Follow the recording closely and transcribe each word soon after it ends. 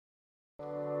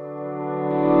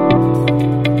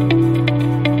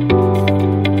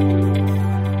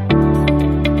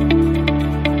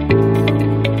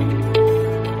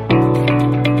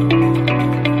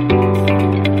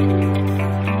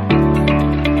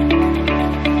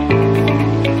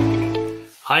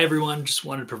Hi everyone, just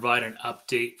wanted to provide an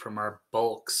update from our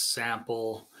bulk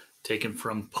sample taken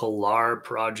from Pilar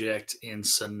Project in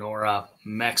Sonora,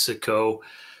 Mexico.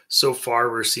 So far,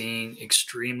 we're seeing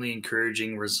extremely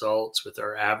encouraging results with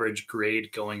our average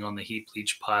grade going on the heap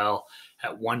leach pile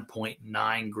at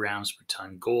 1.9 grams per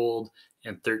ton gold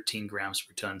and 13 grams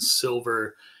per ton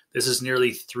silver. This is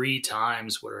nearly 3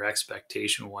 times what our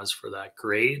expectation was for that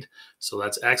grade. So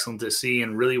that's excellent to see.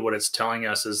 And really, what it's telling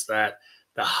us is that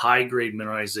the high grade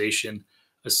mineralization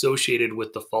associated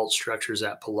with the fault structures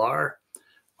at Pilar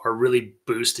are really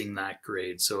boosting that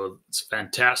grade. So it's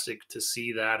fantastic to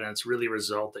see that. And it's really a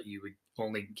result that you would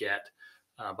only get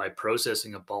by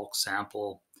processing a bulk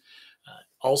sample.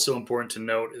 Also important to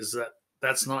note is that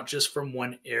that's not just from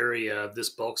one area.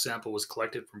 This bulk sample was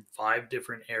collected from 5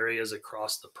 different areas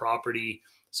across the property.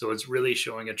 So it's really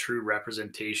showing a true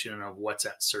representation of what's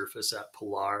at surface at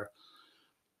Pilar.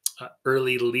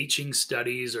 Early leaching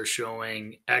studies are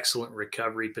showing excellent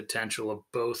recovery potential of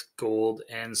both gold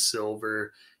and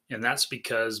silver. And that's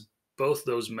because both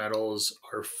those metals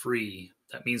are free.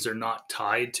 That means they're not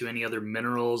tied to any other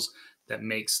minerals that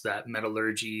makes that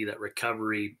metallurgy, that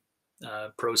recovery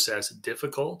process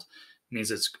difficult. It means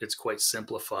it's quite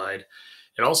simplified.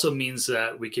 It also means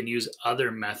that we can use other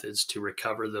methods to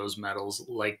recover those metals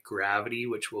like gravity,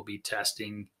 which we'll be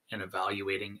testing and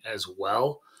evaluating as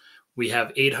well. We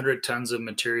have 800 tons of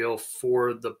material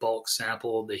for the bulk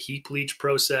sample, the heap leach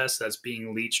process that's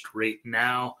being leached right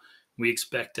now. We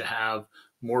expect to have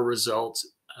more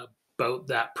results about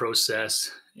that process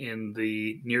in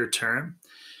the near term.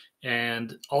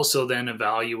 And also then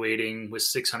evaluating with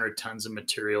 600 tons of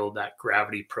material that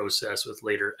gravity process with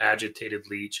later agitated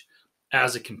leach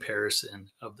as a comparison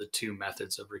of the two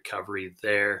methods of recovery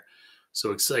there.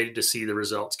 So excited to see the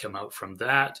results come out from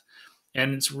that.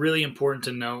 And it's really important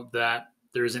to note that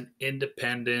there's an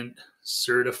independent,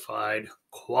 certified,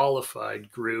 qualified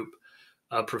group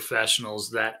of professionals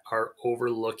that are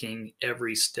overlooking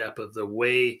every step of the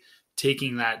way,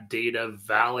 taking that data,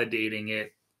 validating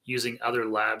it, using other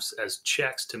labs as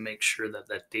checks to make sure that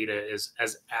that data is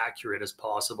as accurate as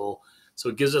possible. So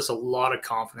it gives us a lot of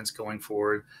confidence going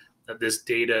forward that this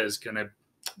data is going to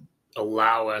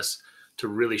allow us to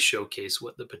really showcase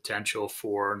what the potential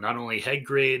for not only head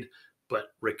grade,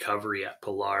 but recovery at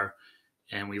Pilar.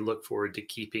 And we look forward to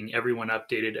keeping everyone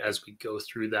updated as we go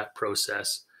through that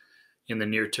process in the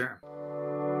near term.